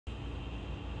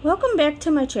Welcome back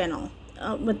to my channel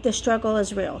with The Struggle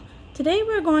is Real. Today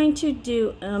we're going to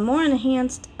do a more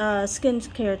enhanced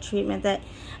skincare treatment that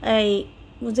I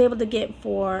was able to get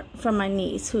from my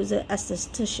niece, who's an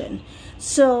esthetician.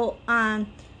 So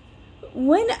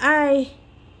when I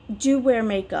do wear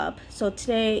makeup, so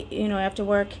today, after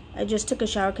work, I just took a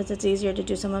shower because it's easier to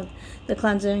do some of the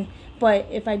cleansing. But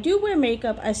if I do wear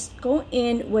makeup, I go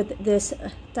in with this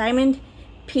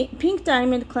pink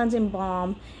diamond cleansing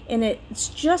balm, and it's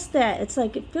just that. It's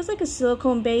like, it feels like a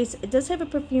silicone base. It does have a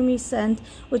perfumey scent,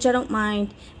 which I don't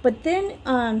mind. But then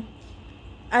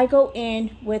I go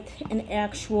in with an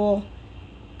actual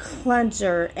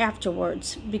cleanser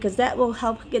afterwards, because that will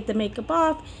help get the makeup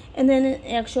off. And then an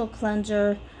actual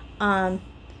cleanser, I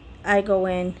go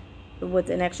in with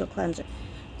an actual cleanser.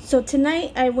 So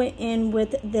tonight I went in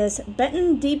with this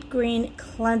Benton Deep Green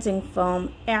cleansing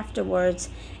foam afterwards,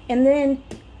 and then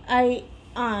I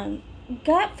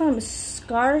got from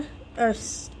Star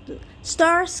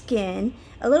Skin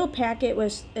a little packet.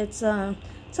 It's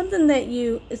something that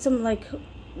it's some like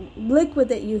liquid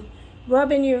that you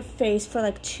rub in your face for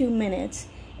like 2 minutes,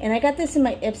 and I got this in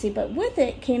my Ipsy, but with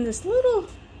it came this little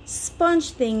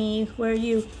sponge thingy where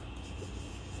you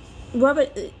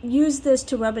use this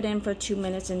to rub it in for 2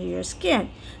 minutes into your skin.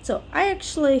 So I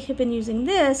actually have been using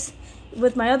this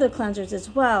with my other cleansers as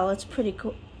well. It's pretty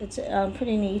cool. It's a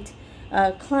pretty neat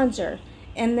cleanser.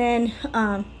 And then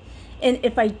and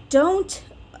if I don't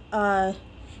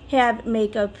have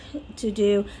makeup to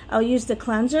do, I'll use the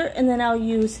cleanser, and then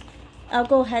I'll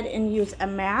go ahead and use a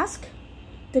mask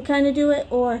to kind of do it,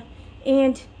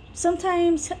 and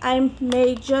sometimes I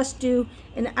may just do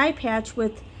an eye patch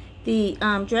with the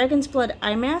Dragon's Blood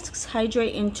Eye Masks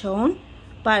Hydrate and Tone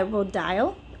by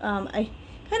Rodial. I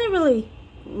kind of really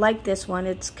like this one.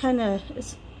 It's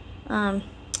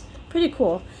pretty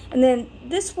cool. And then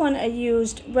this one I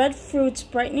used Red Fruits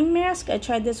Brightening Mask. I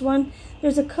tried this one.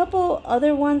 There's a couple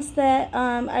other ones that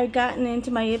I've gotten into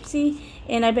my Ipsy,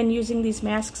 and I've been using these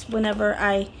masks whenever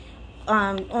I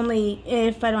only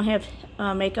if I don't have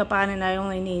makeup on and I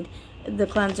only need the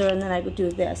cleanser, and then I would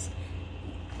do this.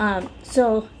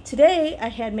 So today I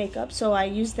had makeup, so I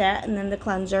used that, and then the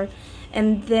cleanser,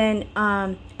 and then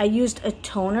I used a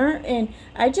toner, and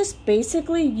I just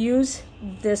basically use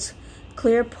this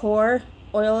clear pore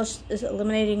oil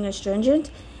eliminating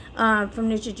astringent from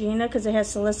Neutrogena, because it has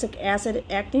salicylic acid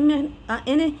acting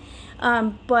in it,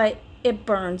 but it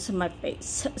burns my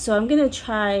face. So I'm gonna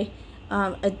try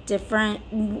a different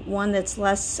one that's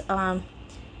less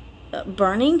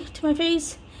burning to my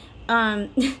face.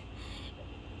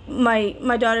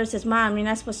 My daughter says, "Mom, you're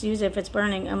not supposed to use it if it's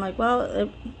burning." I'm like, well,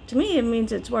 to me it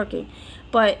means it's working,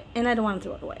 and I don't want to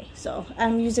throw it away. So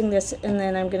I'm using this, and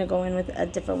then I'm going to go in with a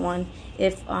different one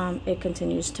if it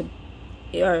continues to,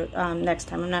 or next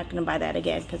time. I'm not going to buy that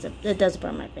again because it does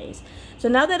burn my face. So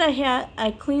now that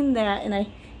I cleaned that, and I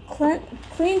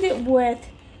cleaned it with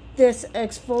this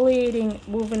exfoliating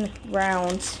woven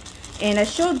rounds, and I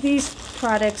showed these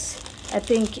products, I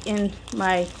think, in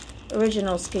my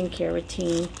original skincare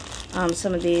routine,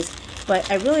 some of these, but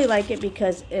I really like it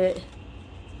because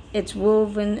it's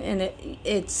woven, and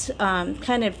it's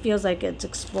kind of feels like it's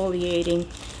exfoliating.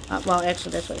 Well,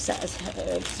 actually that's what it says,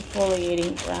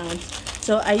 exfoliating rounds.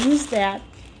 So I use that,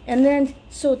 and then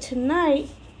so tonight,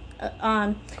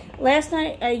 last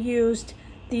night I used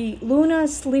the Luna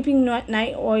Sleeping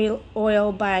Night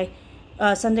Oil by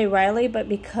Sunday Riley, but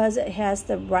because it has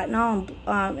the retinol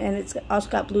and it's also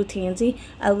got blue tansy,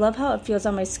 I love how it feels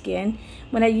on my skin.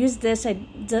 When I use this, I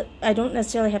don't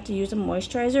necessarily have to use a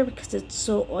moisturizer because it's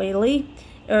so oily,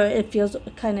 or it feels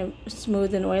kind of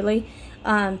smooth and oily.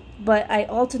 But I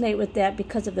alternate with that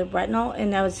because of the retinol,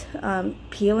 and I was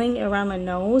peeling around my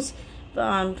nose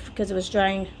because it was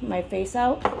drying my face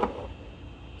out.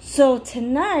 So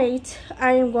tonight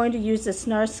I am going to use this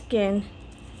NARS Skin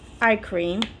eye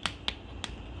cream.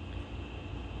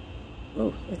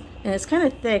 Ooh, and it's kind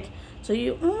of thick, so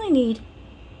you only need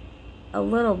a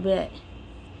little bit,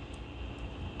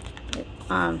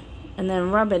 and then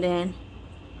rub it in,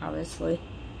 obviously,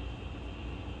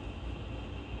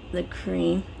 the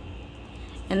cream.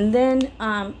 And then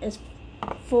as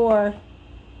for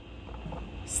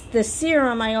the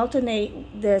serum, I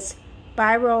alternate this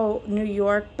Byroe New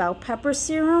York Bell Pepper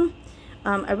Serum.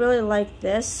 I really like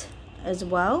this as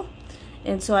well,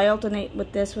 and so I alternate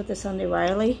with this with the Sunday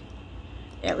Riley.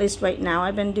 At least right now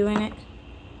I've been doing it.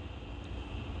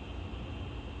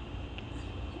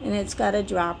 And it's got a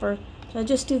dropper. So I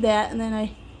just do that, and then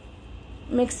I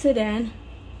mix it in.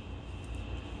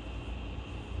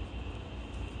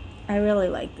 I really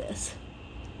like this.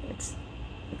 It's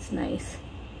nice.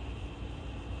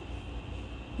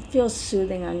 feels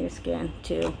soothing on your skin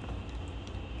too.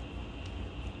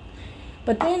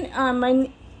 But then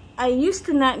I used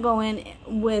to not go in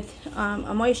with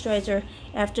a moisturizer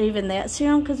after even that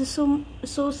serum because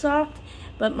it's so soft.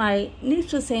 But my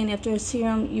niece was saying after a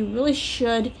serum, you really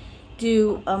should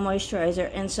do a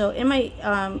moisturizer. And so in my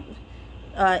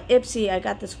Ipsy, I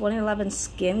got this 111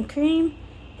 skin cream.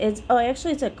 It's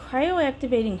actually it's a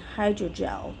cryoactivating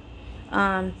hydrogel.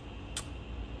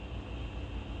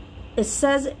 It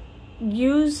says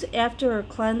use after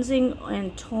cleansing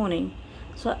and toning.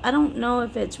 So I don't know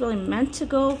if it's really meant to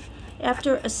go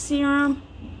after a serum,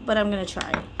 but I'm gonna try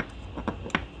it.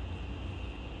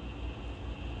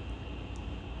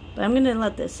 But I'm gonna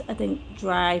let this, I think,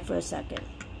 dry for a second.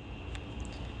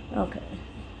 Okay.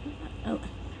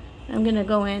 I'm gonna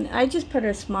go in. I just put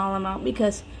a small amount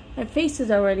because my face is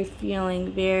already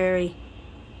feeling very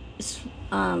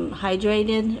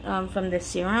hydrated from the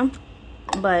serum.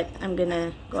 But I'm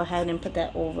gonna go ahead and put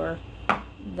that over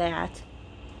that.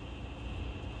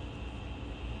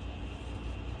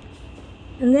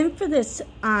 And then for this,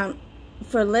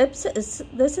 for lips,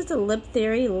 this is a lip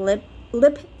therapy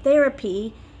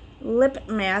lip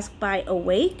mask by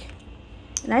Awake.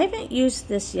 And I haven't used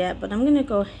this yet, but I'm gonna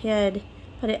go ahead,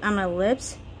 put it on my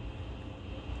lips.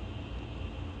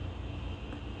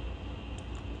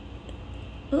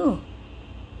 Ooh,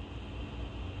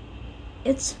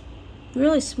 it's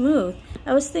really smooth.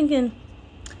 I was thinking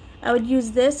I would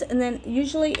use this, and then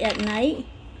usually at night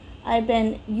I've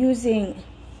been using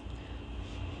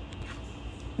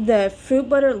the fruit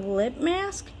butter lip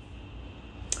mask,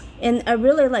 and I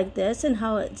really like this and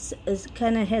how it's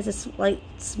kind of has a slight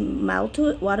smell to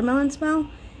it, watermelon smell.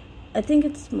 I think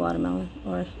it's watermelon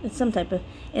or it's some type of,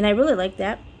 and I really like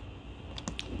that.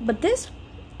 But this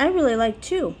I really like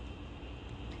too.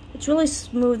 It's really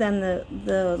smooth on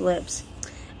the lips.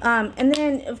 And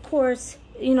then of course,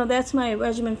 you know, that's my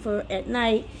regimen for at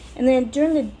night. And then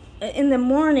in the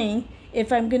morning,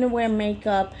 if I'm gonna wear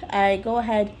makeup, I go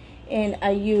ahead and I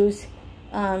use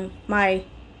my,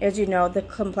 as you know, the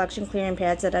complexion clearing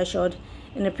pads that I showed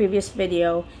in the previous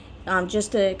video,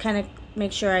 just to kind of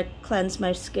make sure I cleanse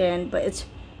my skin. But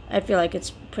I feel like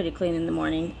it's pretty clean in the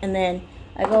morning. And then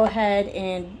I go ahead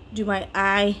and do my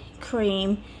eye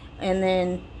cream, and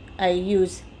then I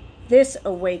use this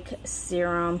Awake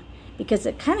serum because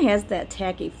it kind of has that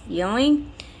tacky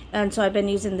feeling. And so I've been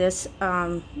using this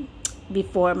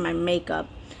before my makeup.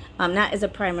 Not as a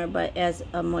primer, but as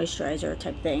a moisturizer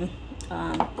type thing.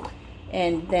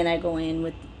 And then I go in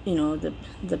with, you know,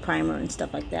 the primer and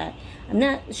stuff like that. I'm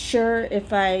not sure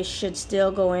if I should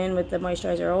still go in with the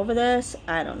moisturizer over this.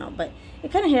 I don't know, but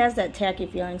it kind of has that tacky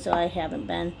feeling, so I haven't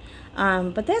been.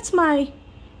 But that's my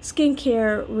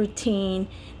skincare routine.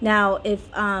 Now, if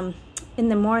in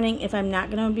the morning, if I'm not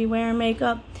going to be wearing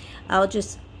makeup, I'll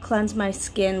just cleanse my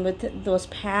skin with those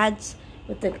pads,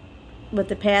 with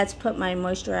the pads, put my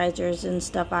moisturizers and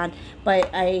stuff on. But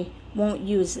I won't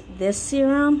use this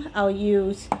serum. I'll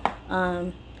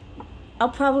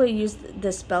probably use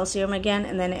the Spell serum again,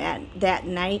 and then at that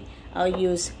night I'll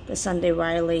use the Sunday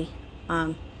Riley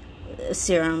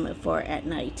serum for at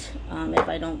night, if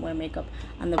I don't wear makeup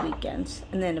on the weekends.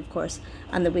 And then of course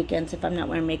on the weekends, if I'm not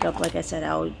wearing makeup, like I said,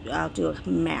 I'll do a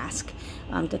mask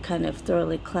to kind of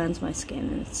thoroughly cleanse my skin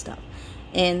and stuff.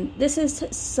 And this is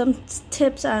some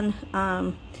tips on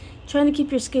trying to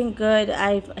keep your skin good.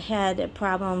 I've had a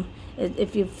problem,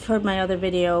 if you've heard my other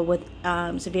video, with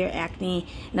severe acne,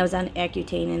 and I was on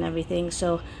Accutane and everything.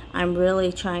 So I'm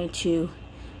really trying to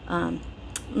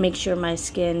make sure my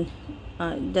skin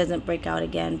doesn't break out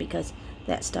again, because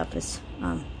that stuff is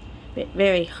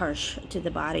very harsh to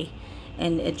the body,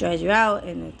 and it dries you out,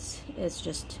 and it's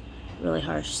just really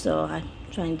harsh. So I'm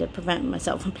trying to prevent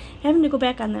myself from having to go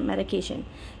back on that medication.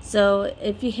 So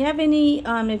if you have any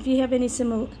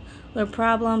similar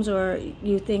problems, or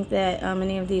you think that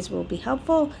any of these will be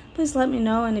helpful, please let me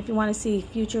know. And if you want to see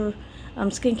future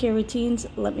skincare routines,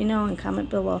 let me know and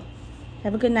comment below.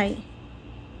 Have a good night.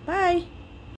 Bye.